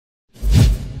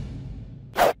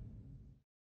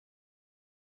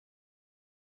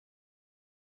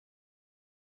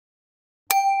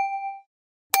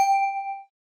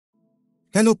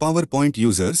Hello PowerPoint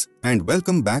users and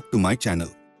welcome back to my channel.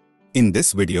 In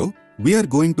this video, we are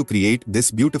going to create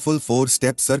this beautiful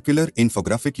 4-step circular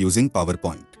infographic using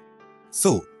PowerPoint.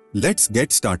 So, let's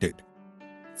get started.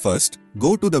 First,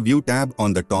 go to the View tab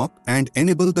on the top and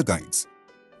enable the guides.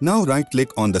 Now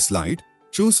right-click on the slide,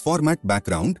 choose Format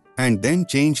Background and then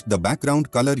change the background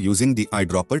color using the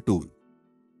eyedropper tool.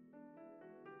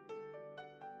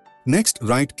 Next,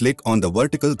 right-click on the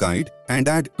vertical guide and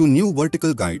add 2 new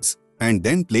vertical guides and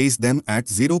then place them at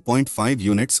 0.5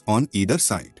 units on either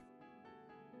side.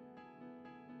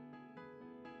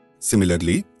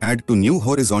 Similarly, add 2 new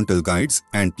horizontal guides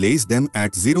and place them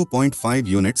at 0.5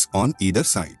 units on either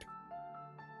side.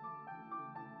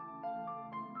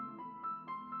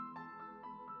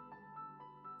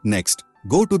 Next,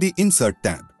 go to the Insert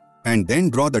tab and then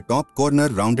draw the top corner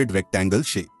rounded rectangle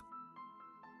shape.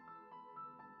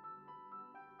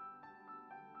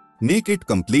 Make it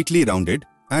completely rounded,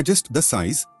 adjust the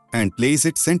size, and place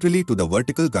it centrally to the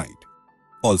vertical guide.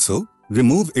 Also,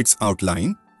 remove its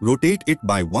outline, rotate it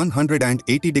by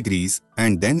 180 degrees,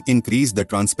 and then increase the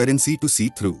transparency to see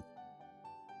through.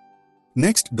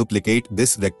 Next, duplicate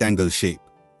this rectangle shape,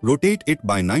 rotate it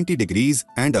by 90 degrees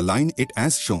and align it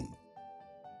as shown.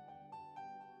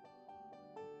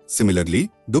 Similarly,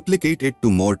 duplicate it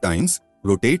 2 more times,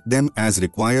 rotate them as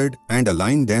required and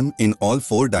align them in all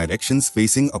 4 directions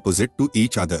facing opposite to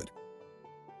each other.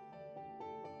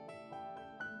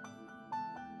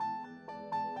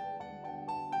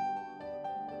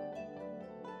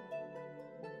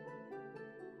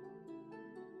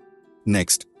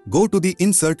 Next, go to the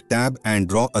Insert tab and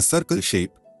draw a circle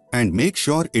shape and make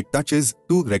sure it touches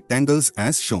 2 rectangles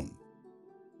as shown.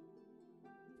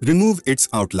 Remove its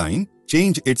outline,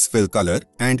 change its fill color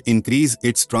and increase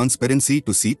its transparency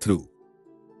to see through.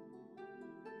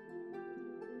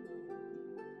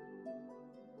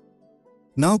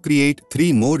 Now create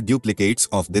 3 more duplicates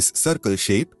of this circle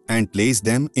shape and place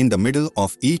them in the middle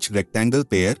of each rectangle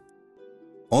pair.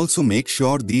 Also make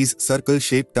sure these circle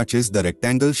shape touches the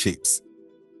rectangle shapes.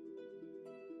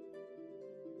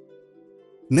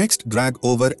 Next, drag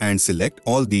over and select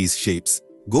all these shapes,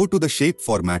 go to the Shape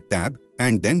Format tab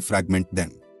and then fragment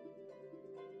them.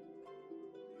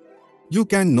 You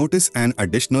can notice an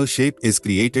additional shape is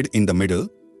created in the middle,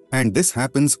 and this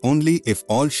happens only if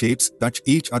all shapes touch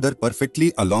each other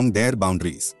perfectly along their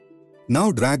boundaries.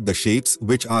 Now drag the shapes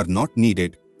which are not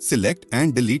needed, select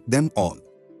and delete them all.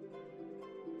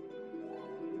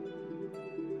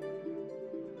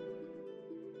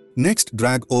 Next,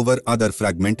 drag over other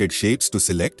fragmented shapes to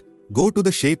select, go to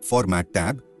the Shape Format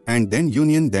tab and then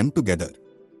union them together.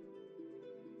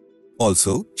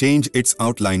 Also, change its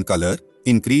outline color,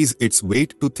 increase its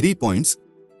weight to 3 points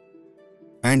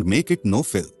and make it no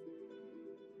fill.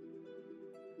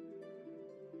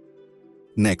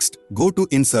 Next, go to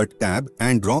Insert tab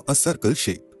and draw a circle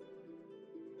shape.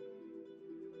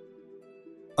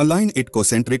 Align it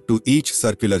concentric to each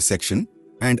circular section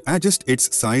and adjust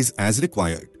its size as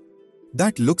required.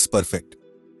 That looks perfect.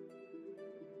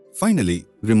 Finally,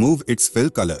 remove its fill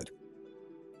color.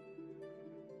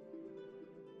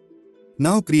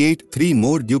 Now create 3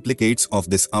 more duplicates of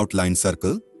this outline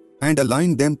circle and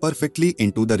align them perfectly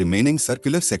into the remaining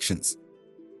circular sections.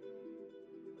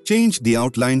 Change the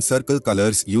outline circle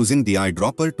colors using the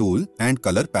eyedropper tool and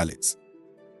color palettes.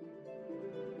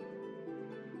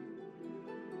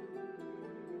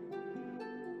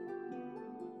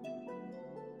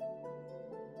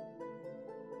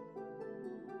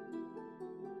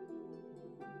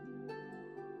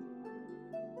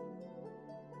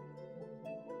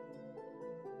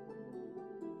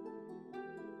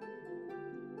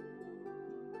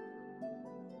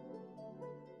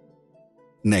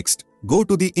 Next, go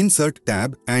to the Insert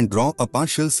tab and draw a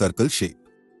partial circle shape.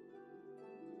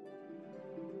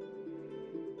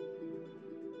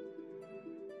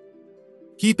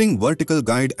 Keeping vertical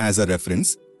guide as a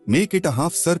reference, make it a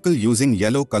half circle using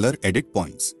yellow color edit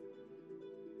points.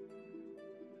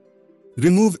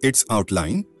 Remove its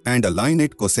outline and align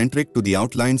it concentric to the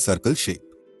outline circle shape.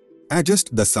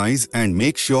 Adjust the size and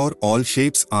make sure all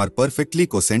shapes are perfectly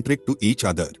concentric to each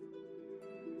other.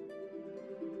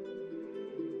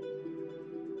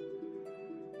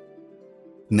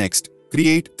 Next,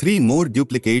 create 3 more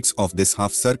duplicates of this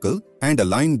half circle and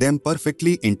align them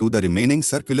perfectly into the remaining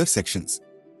circular sections.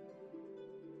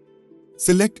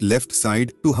 Select left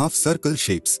side to half circle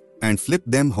shapes and flip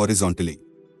them horizontally.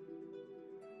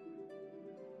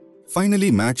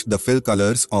 Finally, match the fill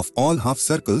colors of all half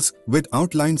circles with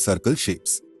outline circle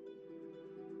shapes.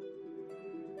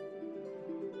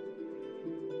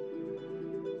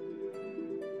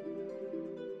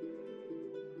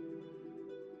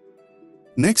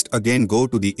 Next, again go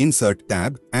to the Insert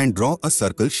tab and draw a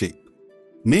circle shape.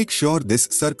 Make sure this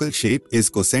circle shape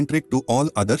is concentric to all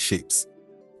other shapes.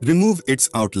 Remove its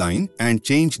outline and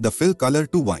change the fill color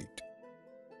to white.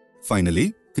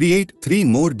 Finally, create 3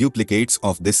 more duplicates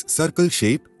of this circle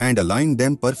shape and align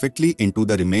them perfectly into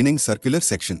the remaining circular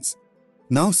sections.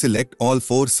 Now select all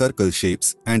 4 circle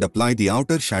shapes and apply the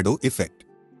outer shadow effect.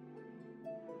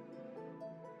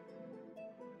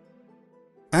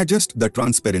 Adjust the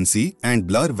transparency and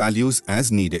blur values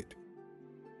as needed.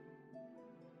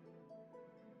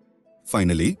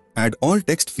 Finally, add all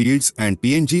text fields and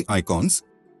PNG icons.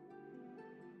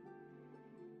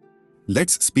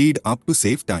 Let's speed up to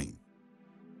save time.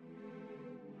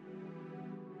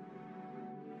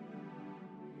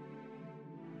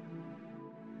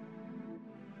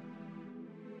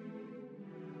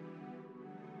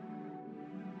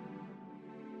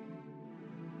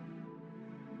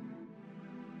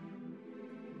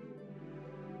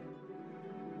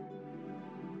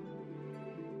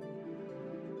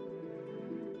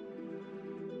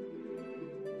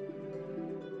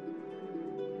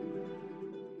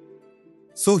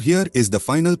 So here is the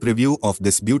final preview of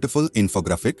this beautiful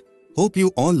infographic. Hope you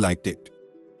all liked it.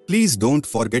 Please don't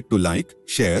forget to like,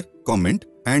 share, comment,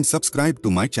 and subscribe to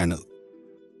my channel.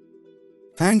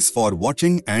 Thanks for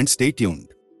watching and stay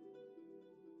tuned.